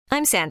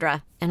I'm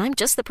Sandra, and I'm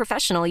just the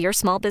professional your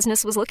small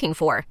business was looking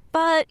for.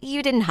 But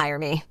you didn't hire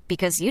me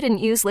because you didn't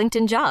use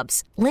LinkedIn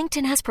Jobs.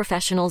 LinkedIn has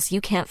professionals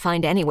you can't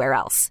find anywhere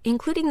else,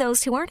 including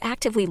those who aren't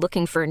actively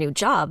looking for a new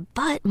job,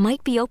 but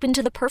might be open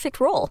to the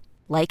perfect role,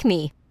 like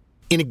me.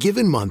 In a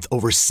given month,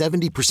 over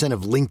 70%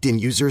 of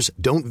LinkedIn users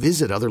don't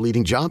visit other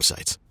leading job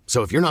sites.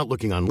 So if you're not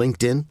looking on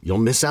LinkedIn, you'll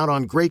miss out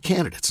on great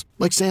candidates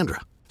like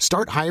Sandra.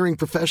 Start hiring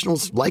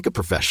professionals like a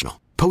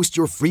professional. Post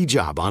your free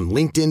job on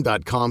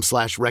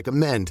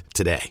linkedin.com/recommend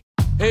today.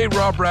 Hey,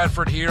 Rob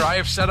Bradford here. I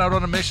have set out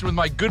on a mission with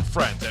my good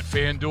friends at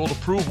FanDuel to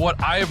prove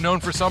what I have known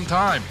for some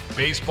time.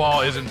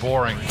 Baseball isn't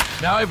boring.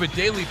 Now I have a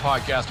daily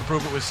podcast to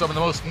prove it with some of the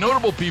most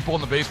notable people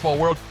in the baseball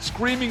world,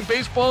 screaming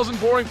baseball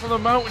isn't boring from the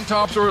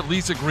mountaintops, or at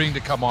least agreeing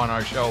to come on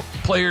our show.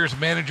 Players,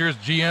 managers,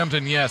 GMs,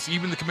 and yes,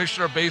 even the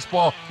commissioner of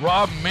baseball,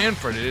 Rob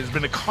Manfred. It has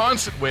been a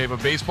constant wave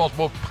of baseball's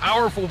most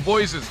powerful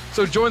voices.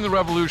 So join the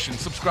revolution.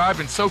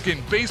 Subscribe and soak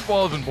in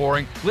Baseball Isn't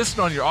Boring.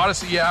 Listen on your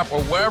Odyssey app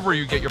or wherever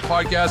you get your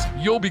podcasts.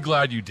 You'll be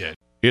glad you did.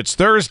 It's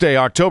Thursday,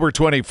 October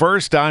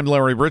 21st. I'm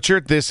Larry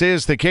Richert. This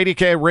is the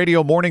KDKA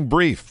Radio Morning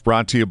Brief,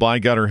 brought to you by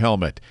Gutter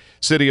Helmet.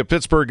 City of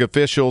Pittsburgh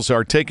officials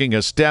are taking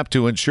a step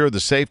to ensure the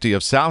safety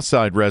of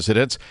Southside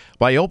residents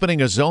by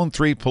opening a Zone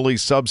 3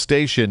 police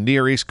substation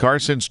near East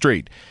Carson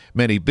Street.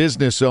 Many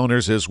business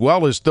owners, as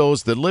well as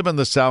those that live in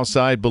the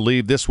Southside,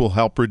 believe this will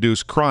help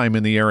reduce crime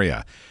in the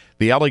area.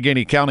 The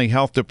Allegheny County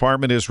Health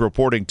Department is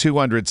reporting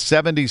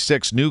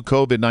 276 new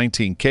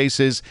COVID-19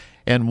 cases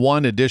and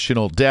one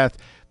additional death.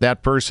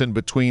 That person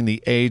between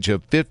the age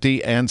of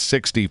 50 and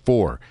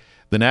 64.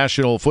 The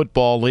National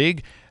Football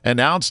League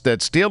announced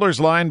that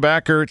Steelers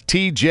linebacker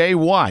T.J.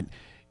 Watt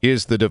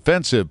is the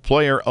Defensive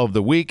Player of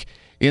the Week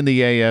in the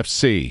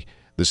AFC.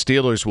 The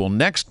Steelers will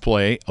next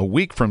play a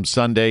week from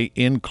Sunday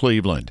in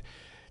Cleveland.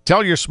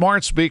 Tell your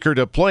smart speaker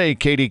to play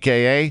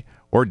KDKA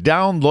or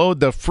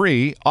download the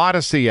free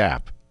Odyssey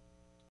app.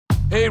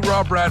 Hey,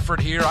 Rob Bradford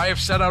here. I have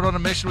set out on a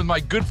mission with my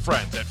good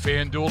friends at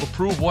FanDuel to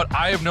prove what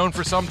I have known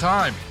for some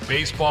time.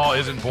 Baseball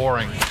isn't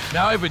boring.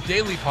 Now I have a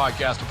daily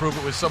podcast to prove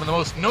it with some of the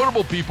most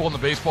notable people in the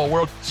baseball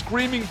world,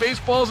 screaming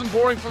baseball isn't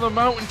boring from the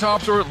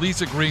mountaintops, or at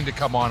least agreeing to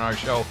come on our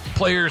show.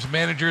 Players,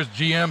 managers,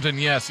 GMs, and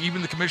yes,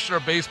 even the commissioner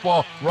of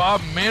baseball, Rob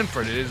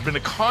Manfred. It has been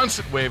a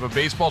constant wave of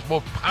baseball's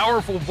most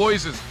powerful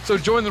voices. So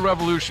join the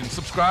revolution.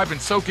 Subscribe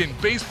and soak in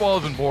Baseball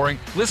Isn't Boring.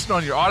 Listen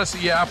on your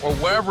Odyssey app or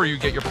wherever you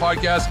get your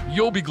podcasts.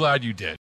 You'll be glad you did.